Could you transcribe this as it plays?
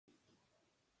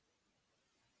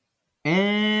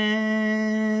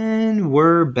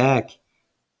we're back.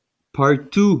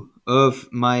 Part 2 of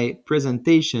my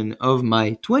presentation of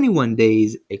my 21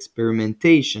 days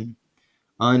experimentation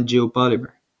on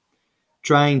geopolymer,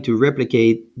 trying to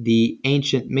replicate the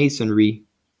ancient masonry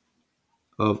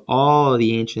of all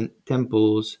the ancient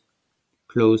temples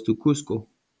close to Cusco.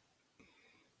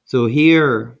 So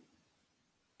here,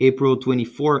 April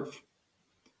 24th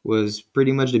was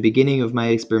pretty much the beginning of my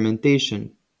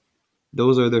experimentation.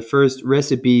 Those are the first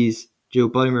recipes,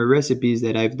 geopolymer recipes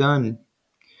that I've done.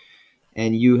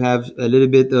 And you have a little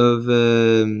bit of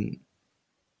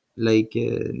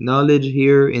knowledge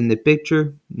here in the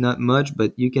picture, not much,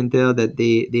 but you can tell that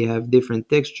they have different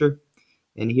texture.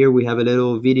 And here we have a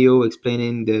little video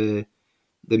explaining the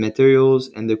materials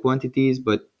and the quantities,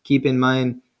 but keep in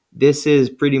mind this is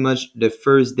pretty much the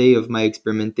first day of my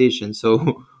experimentation.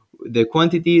 So the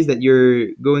quantities that you're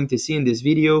going to see in this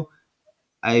video,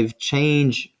 I've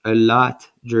changed a lot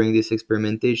during this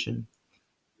experimentation,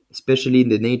 especially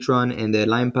the natron and the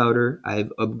lime powder.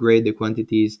 I've upgraded the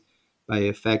quantities by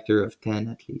a factor of 10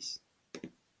 at least.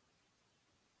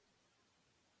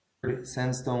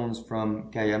 Sandstones from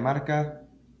Cajamarca.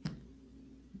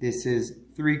 This is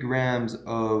 3 grams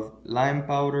of lime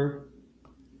powder.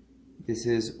 This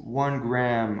is 1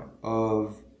 gram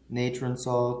of natron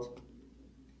salt,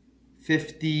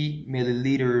 50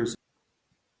 milliliters.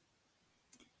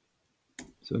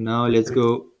 So now let's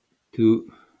go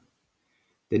to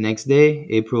the next day,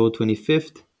 April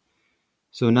 25th.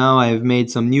 So now I've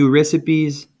made some new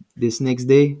recipes this next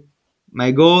day.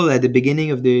 My goal at the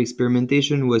beginning of the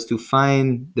experimentation was to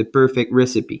find the perfect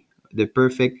recipe, the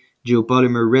perfect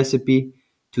geopolymer recipe,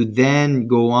 to then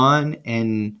go on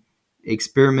and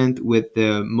experiment with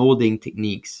the molding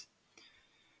techniques.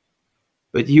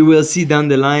 But you will see down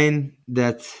the line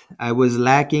that I was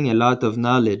lacking a lot of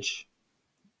knowledge,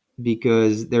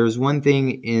 because there's one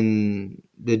thing in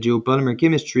the geopolymer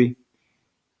chemistry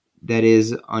that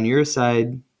is on your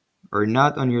side or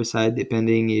not on your side,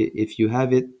 depending if you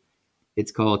have it.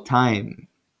 It's called time.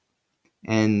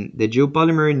 And the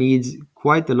geopolymer needs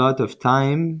quite a lot of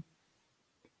time.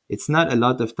 It's not a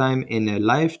lot of time in a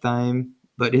lifetime,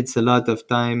 but it's a lot of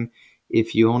time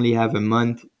if you only have a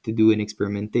month to do an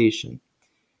experimentation.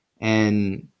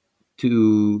 And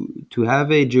to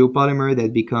have a geopolymer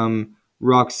that become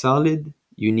rock solid,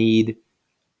 you need,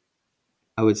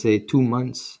 I would say, 2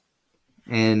 months.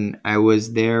 And I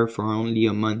was there for only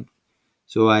a month.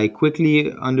 So I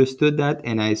quickly understood that,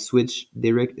 and I switched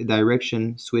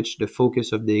direction, switched the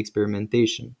focus of the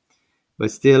experimentation.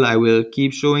 But still, I will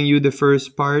keep showing you the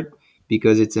first part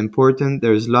because it's important.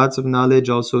 There's lots of knowledge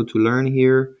also to learn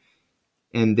here.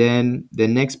 And then the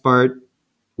next part,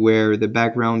 where the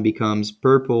background becomes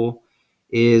purple,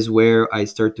 is where I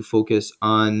start to focus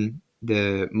on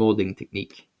the molding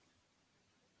technique.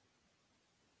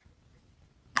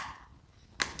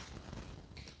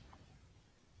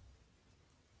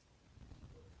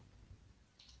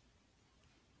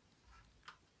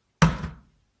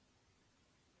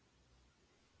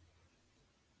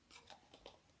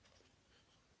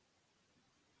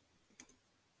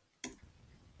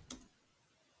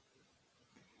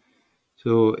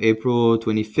 So April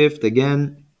 25th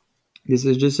again, this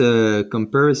is just a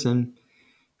comparison.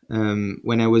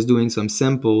 When I was doing some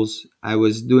samples, I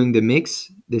was doing the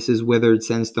mix. This is weathered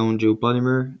sandstone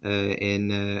geopolymer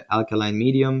in alkaline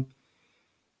medium.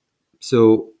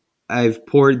 So I've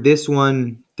poured this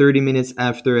one 30 minutes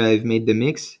after I've made the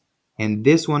mix, and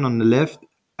this one on the left,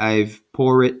 I've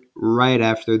poured it right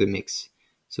after the mix.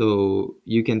 So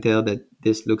you can tell that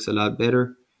this looks a lot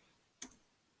better.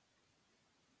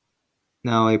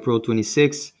 Now April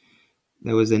 26th,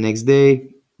 that was the next day.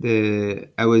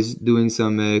 I was doing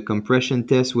some compression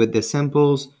tests with the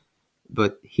samples,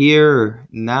 but here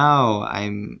now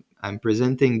I'm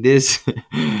presenting this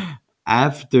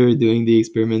after doing the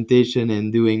experimentation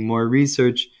and doing more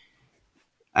research.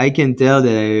 I can tell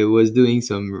that I was doing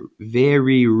some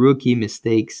very rookie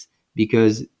mistakes,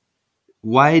 because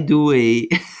why do a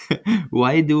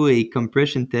why do a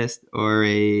compression test or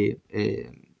to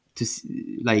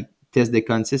like test the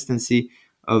consistency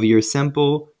of your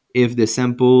sample if the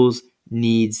samples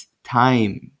needs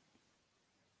time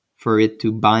for it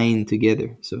to bind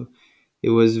together? So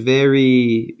it was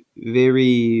very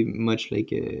much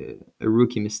like a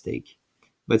rookie mistake,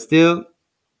 but still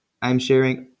I'm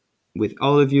sharing with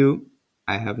all of you.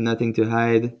 I have nothing to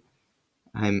hide.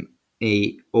 I'm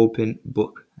a open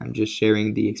book. I'm just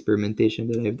sharing the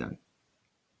experimentation that I've done.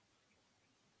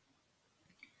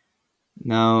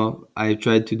 Now I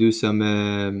tried to do some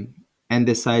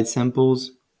andesite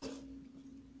samples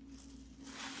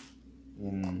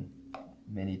in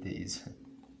many days.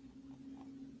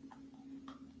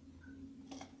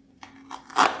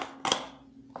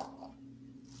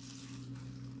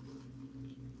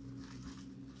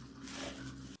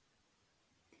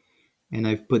 and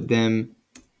I've put them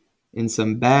in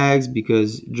some bags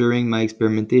because during my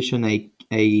experimentation I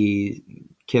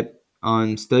kept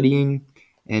on studying,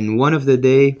 and one of the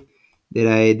day that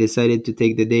I decided to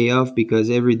take the day off because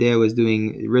every day I was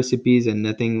doing recipes and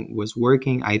nothing was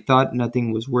working. I thought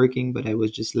nothing was working, but I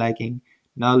was just lacking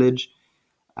knowledge.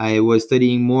 I was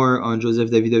studying more on Joseph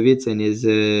Davidovitz and his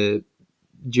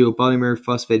geopolymer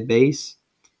phosphate base,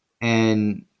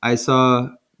 and I saw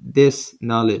this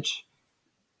knowledge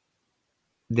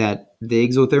that the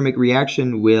exothermic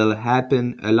reaction will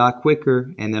happen a lot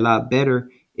quicker and a lot better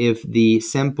if the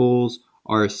samples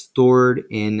are stored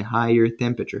in higher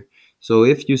temperature. So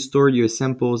if you store your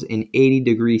samples in 80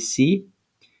 degrees C,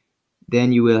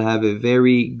 then you will have a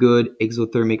very good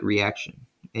exothermic reaction.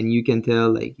 And you can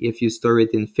tell, like, if you store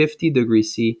it in 50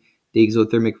 degrees C, the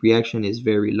exothermic reaction is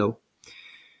very low.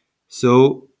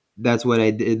 So that's what I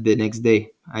did the next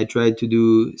day. I tried to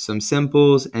do some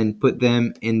samples and put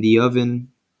them in the oven.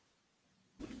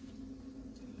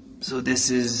 So this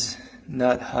is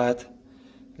not hot,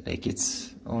 like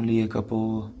it's only a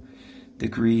couple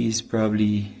degrees,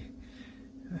 probably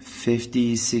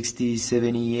 50, 60,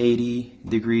 70, 80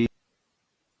 degrees.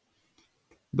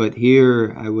 But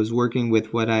here I was working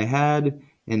with what I had,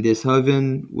 and this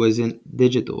oven wasn't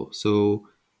digital, so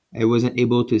I wasn't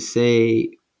able to say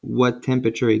what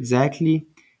temperature exactly.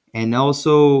 And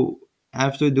also,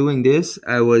 after doing this,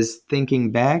 I was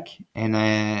thinking back, and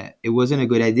it wasn't a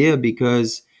good idea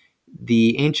because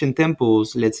the ancient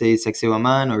temples, let's say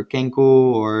Sacsayhuaman or Kenko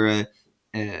or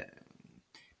uh,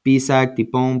 Pisac,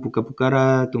 Tipon,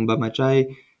 Pucapucara,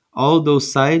 Tumbamachay, all those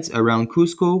sites around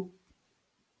Cusco,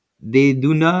 they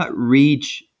do not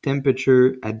reach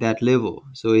temperature at that level.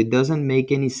 So it doesn't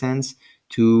make any sense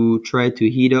to try to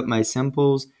heat up my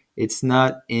samples. It's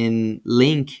not in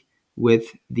link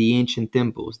with the ancient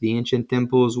temples. The ancient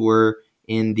temples were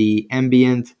in the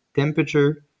ambient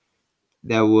temperature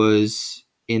that was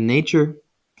in nature,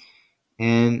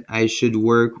 and I should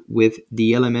work with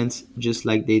the elements just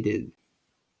like they did.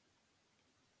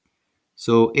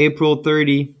 So April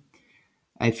 30,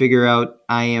 I figure out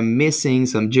I am missing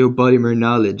some geopolymer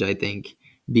knowledge, I think,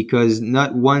 because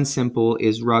not one sample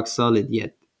is rock solid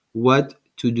yet. What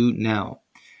to do now?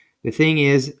 The thing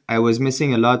is, I was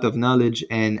missing a lot of knowledge,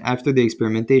 and after the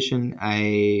experimentation,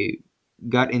 I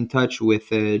got in touch with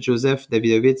Joseph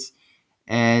Davidovitz,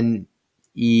 and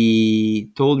he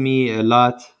told me a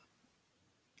lot,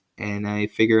 and I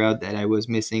figured out that I was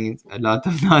missing a lot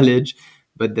of knowledge.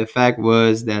 But the fact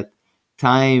was that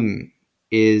time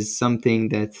is something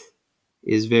that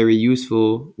is very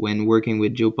useful when working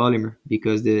with geopolymer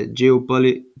because the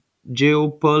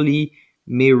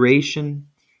geopolymeration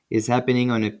is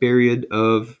happening on a period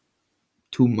of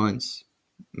 2 months,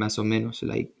 más o menos,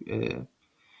 like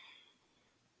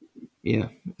yeah.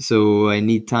 So I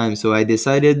need time. So I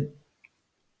decided,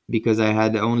 because I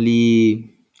had only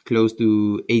close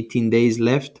to 18 days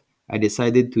left, I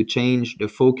decided to change the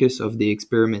focus of the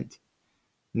experiment.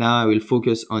 Now I will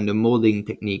focus on the molding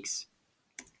techniques.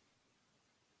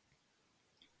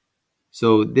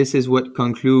 So this is what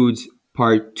concludes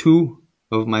part 2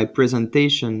 of my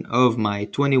presentation of my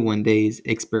 21 days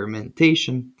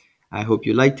experimentation. I hope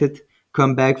you liked it.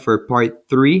 Come back for part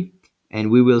 3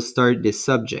 and we will start this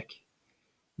subject,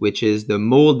 which is the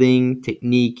molding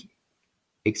technique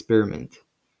experiment.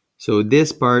 So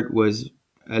this part was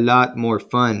a lot more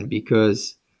fun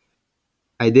because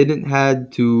I didn't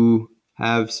had to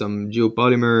have some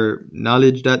geopolymer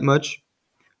knowledge that much.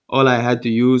 All I had to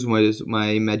use was my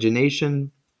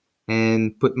imagination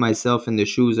and put myself in the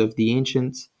shoes of the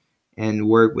ancients and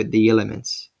work with the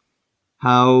elements.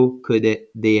 How could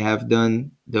they have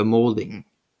done the molding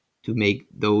to make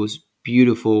those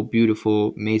beautiful,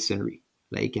 beautiful masonry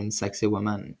like in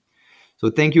Sacsayhuaman? So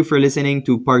thank you for listening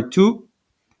to part 2.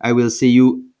 I will see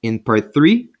you in part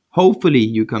 3. Hopefully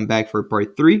you come back for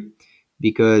part 3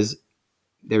 because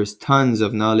there's tons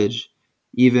of knowledge,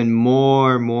 even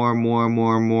more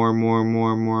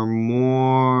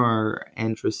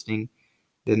interesting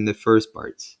than the first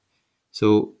parts.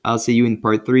 So I'll see you in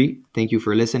part 3. Thank you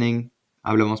for listening.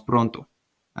 Hablamos pronto.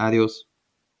 Adios.